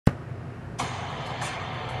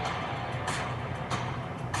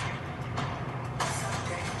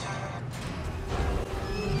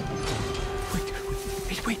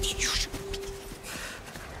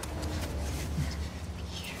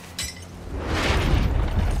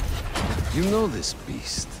You know this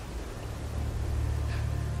beast.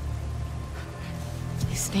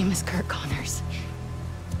 His name is Kurt Connors.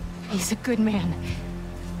 He's a good man.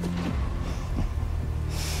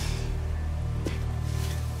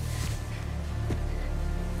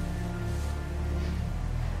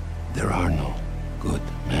 There are no good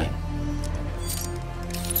men.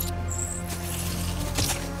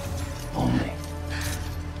 Only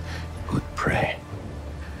good prey.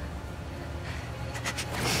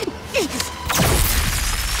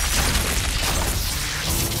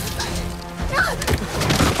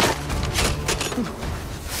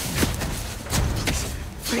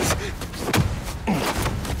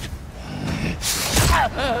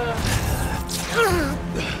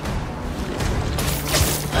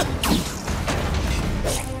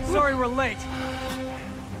 Sorry we're late.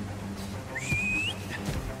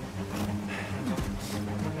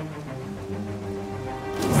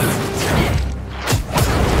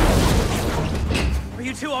 Are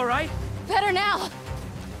you two all right? Better now!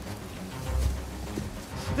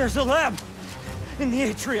 There's a lab in the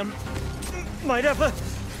atrium. Might have a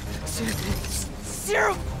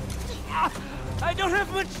serum. I don't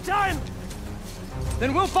have much time.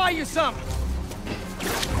 Then we'll buy you some.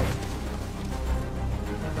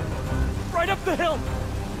 Right up the hill.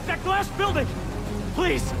 That glass building.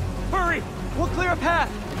 Please, hurry. We'll clear a path.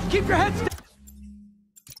 Keep your heads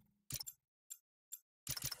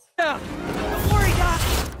down. Don't worry, Doc.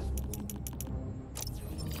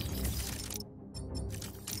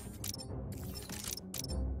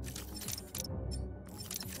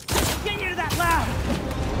 Get you to that lab.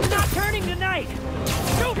 We're not turning tonight.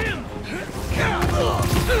 Shoot him.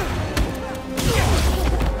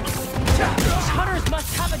 These hunters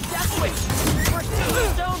must have a death wish. For a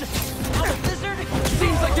tombstone, a lizard.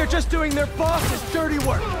 Seems like they're just doing their boss's dirty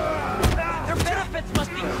work. Their benefits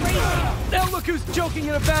must be crazy. Now look who's joking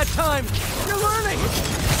at a bad time. You're learning.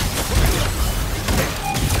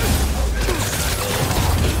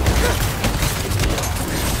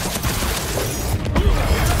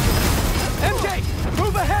 MJ,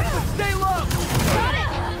 move ahead, but stay low. Got it!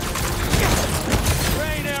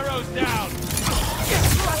 Rain arrows down.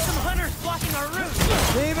 Got some hunters blocking our route.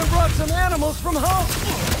 They even brought some animals from home.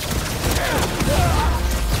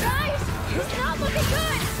 Guys! It's not looking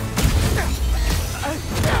good!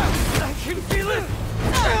 I can feel it.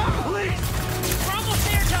 Please. We're almost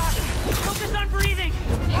there, Doc. Focus on breathing.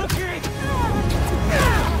 Okay.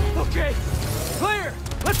 Okay. Clear.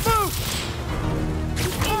 Let's move.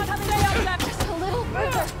 Stay up, Jack. Just a little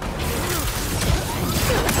further.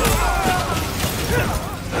 There's the lab.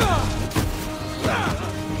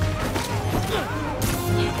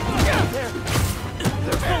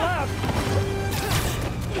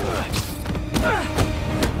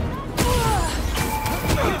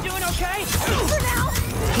 You doing okay? For now!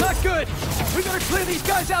 Not good. We better clear these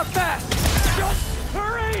guys out fast. Just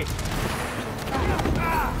hurry.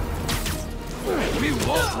 We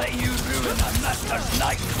won't let you ruin the Master's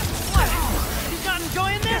night! You not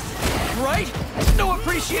enjoying this? Right? No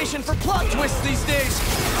appreciation for plot twists these days.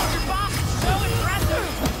 Your boss is so impressive.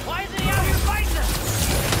 Why isn't he out here fighting us?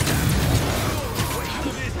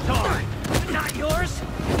 His dog, but not yours.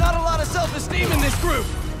 Not a lot of self-esteem in this group.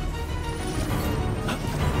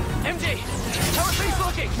 MJ, how are things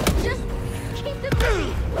looking? Just keep them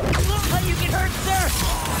moving. Won't let you get hurt, sir.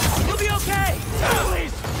 You'll be okay.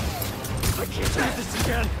 Please. I can't do this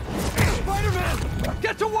again. Spider-Man,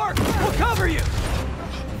 get to work. We'll cover you.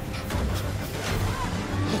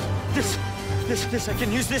 This, I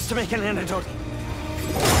can use this to make an antidote.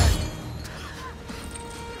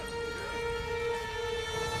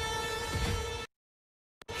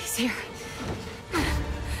 He's here.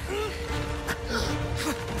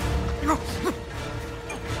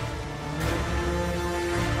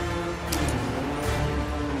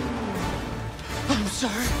 I'm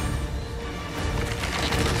sorry.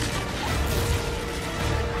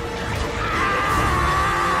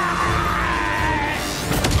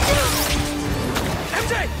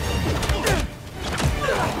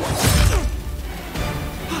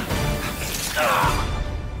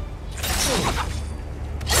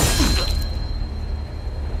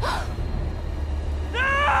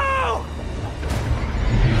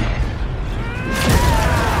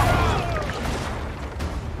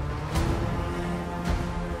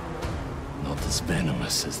 As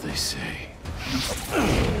venomous as they say.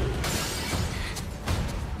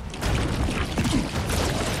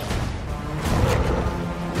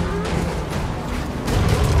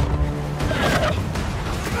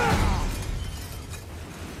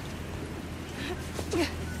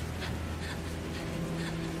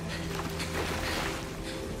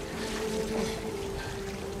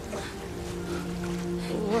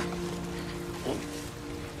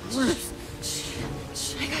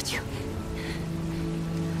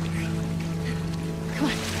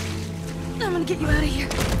 you out of here.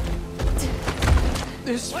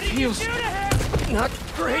 This feels not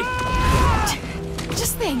great.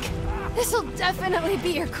 Just think. This'll definitely be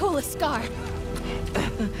your coolest scar.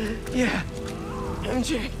 Yeah.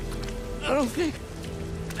 MJ, I don't think...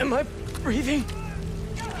 Am I breathing?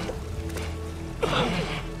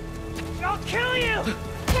 I'll kill you!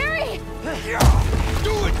 Harry!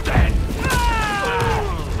 Do it then!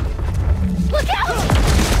 Look out!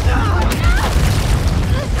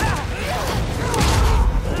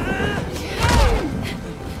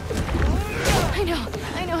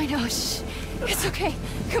 I know. Shh. It's okay.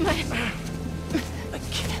 Come on. I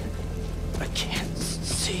can't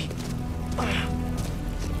see.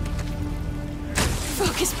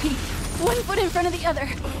 Focus, Pete. One foot in front of the other.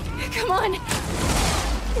 Come on.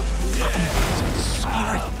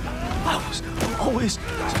 Sorry. I was always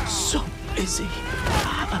so busy.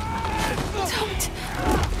 Don't.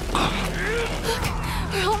 Look,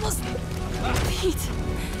 we're almost... Pete,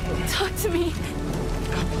 talk to me.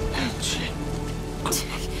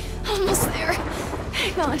 Almost there.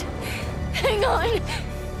 Hang on. Hang on.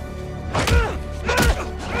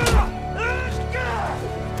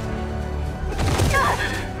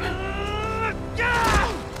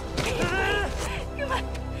 Come on.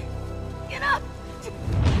 Get up.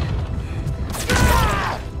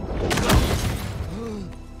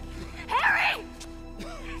 Harry!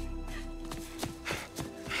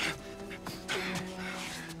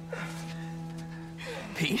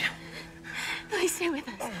 Pete? Please stay with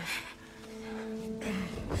us.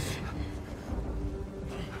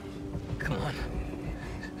 Come on.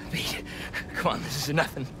 Pete, come on, this is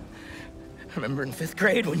nothing. Remember in 5th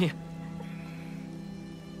grade when you...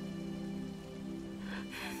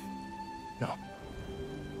 No.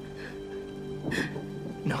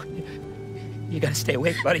 No. You gotta stay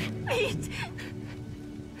awake, buddy. Pete!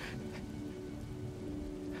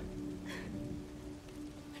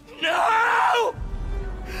 No!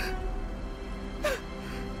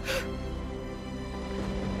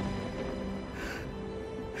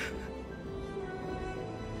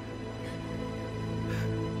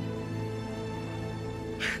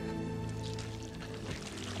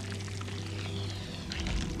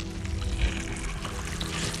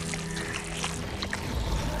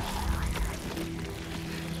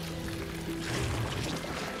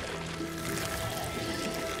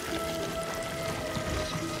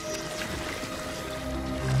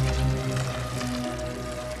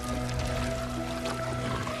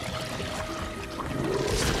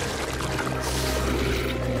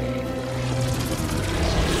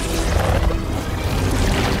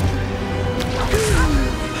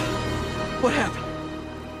 What happened?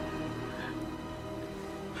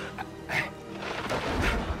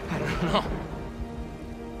 I don't know.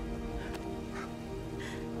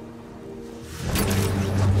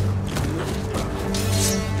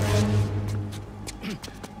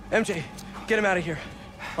 MJ, get him out of here.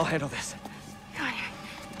 I'll handle this. Come on, Harry.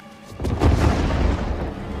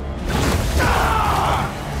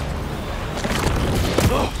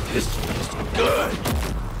 Oh, this is good.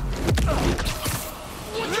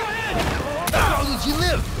 How long did you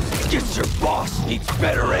live? Guess your boss needs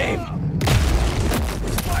better aim.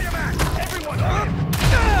 Spider-Man! Everyone up!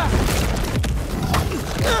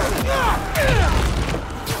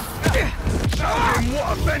 Show him what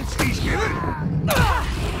offense he's given!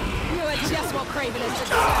 You are just what Craven is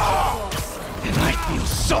for. And I feel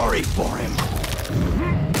sorry for him.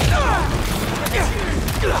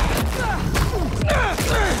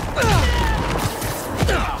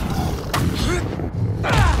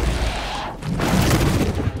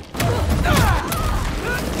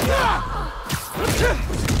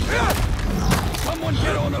 Someone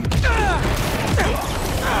get on him!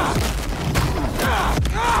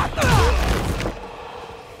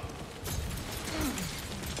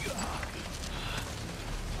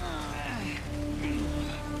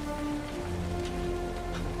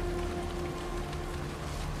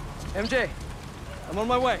 MJ, I'm on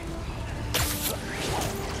my way.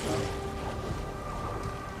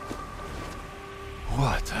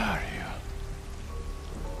 What are you?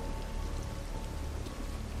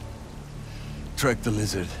 Track the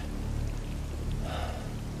lizard.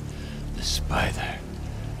 The spider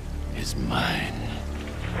is mine.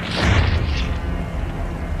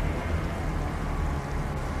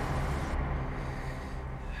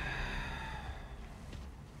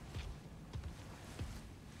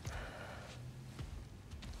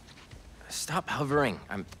 Stop hovering.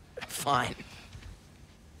 I'm fine.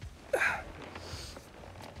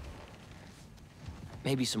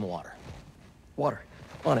 Maybe some water. Water.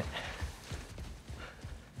 On it.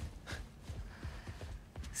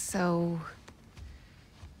 So...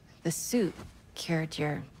 the suit cured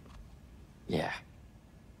your... Yeah.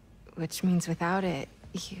 Which means without it,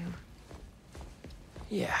 you...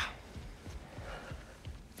 Yeah.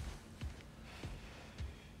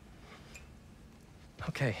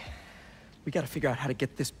 Okay. We gotta figure out how to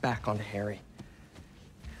get this back onto Harry.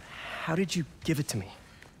 How did you give it to me?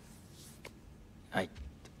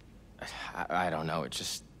 I don't know, it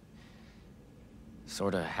just...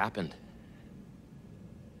 sorta happened.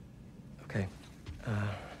 Okay.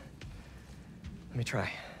 Let me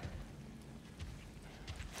try.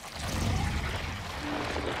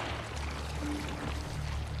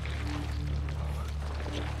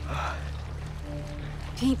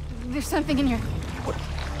 Pete, there's something in here.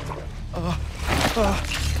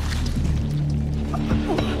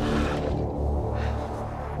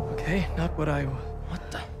 Okay, not what I...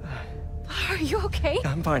 What the... Are you okay?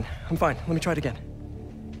 I'm fine. I'm fine. Let me try it again.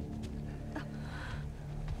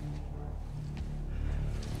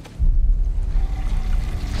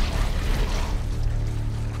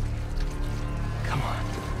 Come on.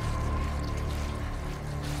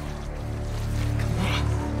 Come on.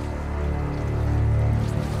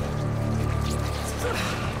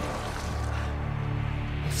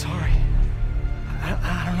 I'm sorry.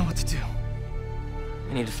 I don't know what to do.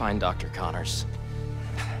 We need to find Dr. Connors.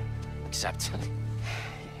 Except...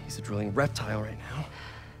 He's a drooling reptile right now.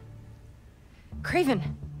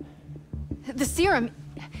 Craven. The serum.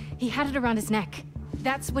 He had it around his neck.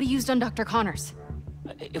 That's what he used on Dr. Connors.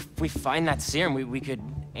 If we find that serum, we could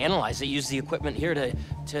analyze it, use the equipment here to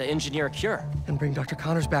engineer a cure. And bring Dr.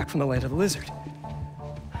 Connors back from the land of the lizard.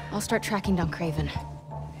 I'll start tracking down Craven.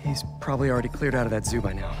 He's probably already cleared out of that zoo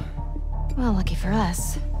by now. Well, lucky for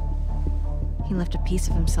us. He left a piece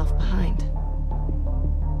of himself behind.